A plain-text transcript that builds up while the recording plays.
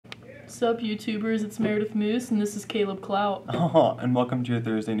Sup YouTubers, it's Meredith Moose and this is Caleb Clout. Oh, and welcome to your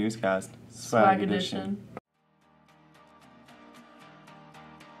Thursday newscast, Swag Edition.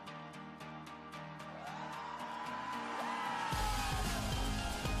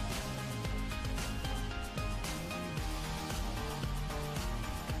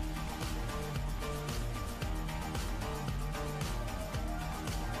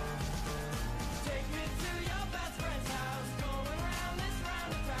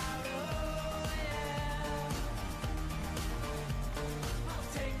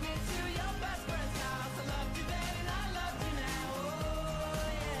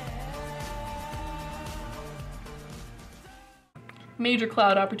 Major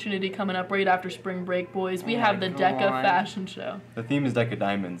cloud opportunity coming up right after spring break, boys. We have the Deca fashion show. The theme is Deca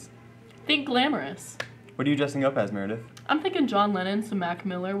Diamonds. Think glamorous. What are you dressing up as, Meredith? I'm thinking John Lennon, some Mac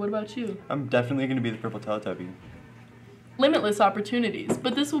Miller. What about you? I'm definitely going to be the purple Teletubby. Limitless opportunities,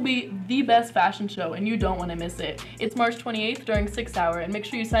 but this will be the best fashion show and you don't want to miss it. It's March 28th during 6 Hour and make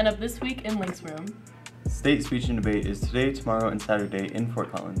sure you sign up this week in Link's Room. State speech and debate is today, tomorrow, and Saturday in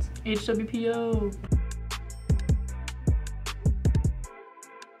Fort Collins. HWPO.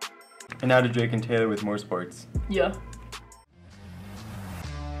 And now to Drake and Taylor with more sports. Yeah.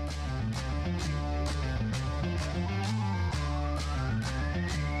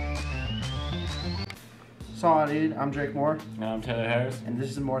 Saw dude, I'm Drake Moore. And I'm Taylor Harris. And this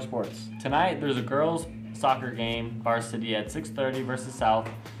is More Sports. Tonight there's a girls soccer game, varsity at 6:30 versus South.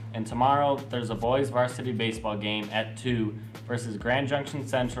 And tomorrow there's a boys varsity baseball game at 2 versus Grand Junction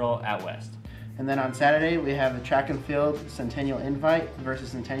Central at West. And then on Saturday we have the track and field Centennial Invite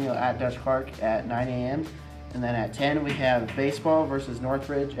versus Centennial at Dutch Clark at 9 a.m. And then at 10 we have baseball versus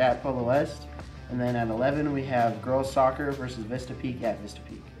Northridge at Polo West. And then at 11 we have girls soccer versus Vista Peak at Vista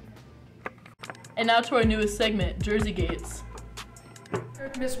Peak. And now to our newest segment, Jersey Gates.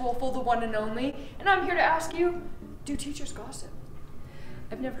 Miss Wolfel, the one and only, and I'm here to ask you, do teachers gossip?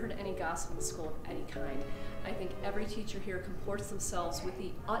 I've never heard any gossip in the school of any kind. I think every teacher here comports themselves with the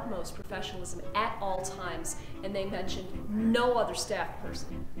utmost professionalism at all times, and they mention no other staff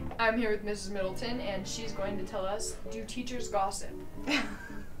person. I'm here with Mrs. Middleton, and she's going to tell us, do teachers gossip?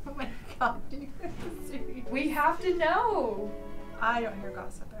 Oh my god, are you serious? We have to know. I don't hear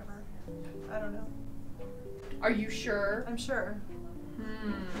gossip ever. I don't know. Are you sure? I'm sure.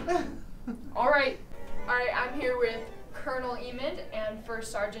 All right, I'm here with Colonel Emond and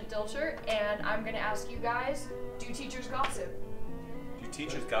First Sergeant Dilcher, and I'm going to ask you guys, do teachers gossip? Do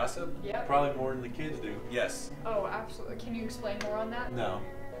teachers gossip? Yep. Probably more than the kids do. Yes. Oh, absolutely. Can you explain more on that? No.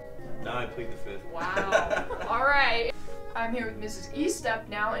 Now I plead the fifth. Wow. All right. I'm here with Mrs. Eastep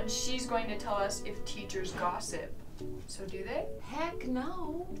now, and she's going to tell us if teachers gossip. So do they? Heck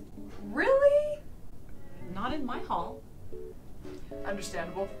no. Really? Not in my hall.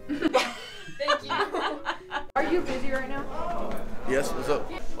 Understandable. Thank you. Are you busy right now? Yes, what's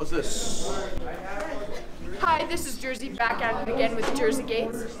up? What's this? Hi, this is Jersey back at it again with Jersey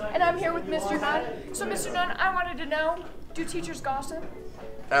Gates, and I'm here with Mr. Nunn. So Mr. Nunn, I wanted to know, do teachers gossip?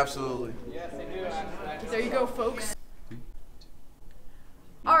 Absolutely. There you go, folks.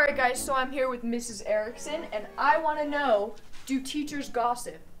 Alright guys, so I'm here with Mrs. Erickson, and I want to know, do teachers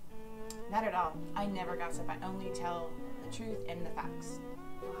gossip? Not at all. I never gossip. I only tell the truth and the facts.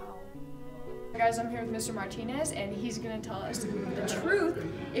 Wow. Guys, I'm here with Mr. Martinez, and he's going to tell us the truth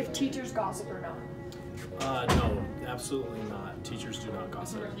if teachers gossip or not. No, absolutely not. Teachers do not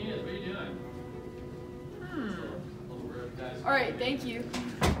gossip. Alright, thank you.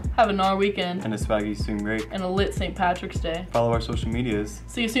 Have a gnar weekend. And a swaggy swing break. And a lit St. Patrick's Day. Follow our social medias.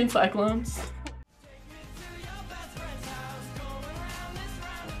 See you soon, Cyclones.